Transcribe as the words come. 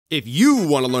If you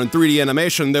want to learn 3D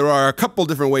animation, there are a couple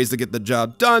different ways to get the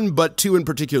job done, but two in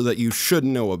particular that you should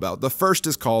know about. The first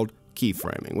is called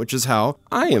keyframing, which is how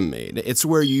I am made. It's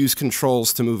where you use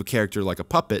controls to move a character like a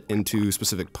puppet into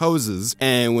specific poses,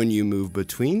 and when you move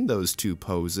between those two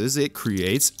poses, it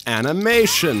creates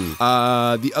animation.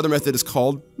 The other method is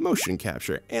called motion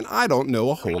capture, and I don't know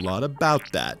a whole lot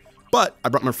about that. But I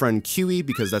brought my friend Kiwi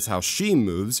because that's how she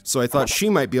moves, so I thought she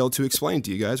might be able to explain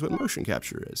to you guys what motion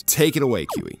capture is. Take it away,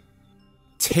 Kiwi.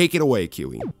 Take it away,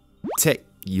 Kiwi.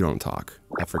 You don't talk.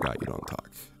 I forgot you don't talk.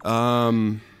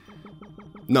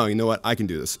 No, you know what? I can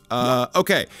do this.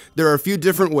 Okay, there are a few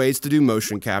different ways to do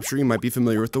motion capture. You might be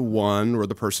familiar with the one where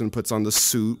the person puts on the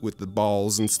suit with the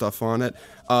balls and stuff on it.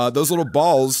 Those little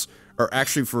balls are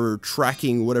actually for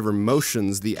tracking whatever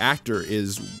motions the actor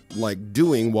is like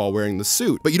doing while wearing the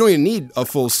suit. But you don't even need a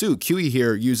full suit. Kiwi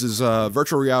here uses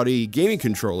virtual reality gaming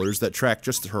controllers that track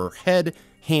just her head,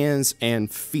 hands,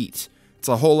 and feet. It's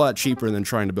a whole lot cheaper than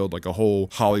trying to build like a whole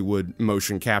Hollywood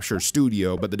motion capture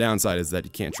studio, but the downside is that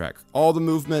you can't track all the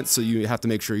movement, so you have to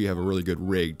make sure you have a really good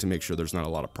rig to make sure there's not a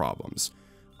lot of problems.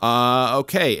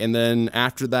 Okay, and then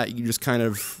after that you just kind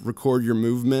of record your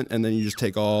movement, and then you just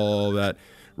take all that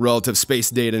relative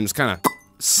space data and just kind of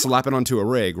slap it onto a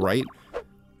rig, right?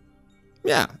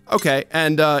 Yeah, okay,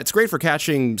 and it's great for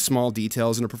catching small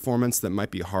details in a performance that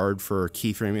might be hard for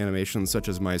keyframe animations such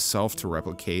as myself to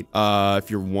replicate.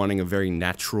 If you're wanting a very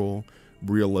natural,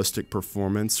 realistic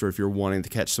performance, or if you're wanting to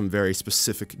catch some very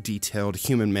specific, detailed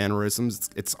human mannerisms,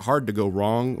 it's hard to go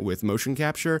wrong with motion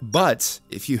capture. But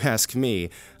if you ask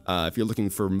me, if you're looking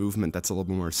for movement that's a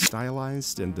little more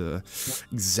stylized and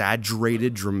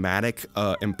exaggerated, dramatic,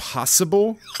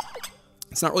 impossible,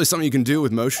 it's not really something you can do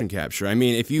with motion capture. I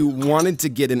mean, if you wanted to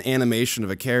get an animation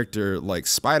of a character like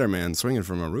Spider-Man swinging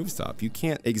from a rooftop, you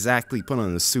can't exactly put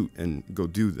on a suit and go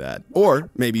do that. Or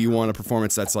maybe you want a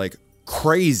performance that's like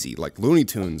crazy, like Looney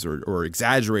Tunes, or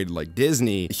exaggerated like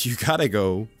Disney. You gotta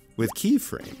go with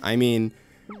keyframe. I mean,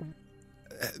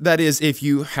 that is, if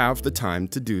you have the time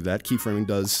to do that. Keyframing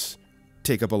does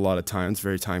take up a lot of time. It's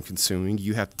very time consuming.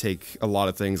 You have to take a lot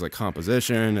of things like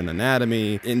composition and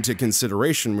anatomy into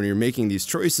consideration when you're making these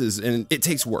choices, and it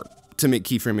takes work to make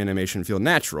keyframe animation feel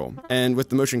natural. And with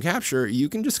the motion capture, you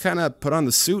can just kind of put on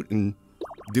the suit and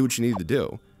do what you need to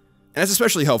do. And that's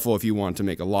especially helpful if you want to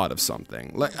make a lot of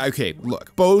something. Like, okay,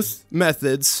 look, both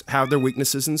methods have their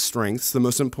weaknesses and strengths. The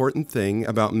most important thing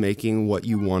about making what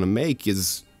you want to make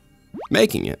is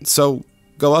making it. So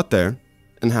go out there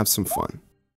and have some fun.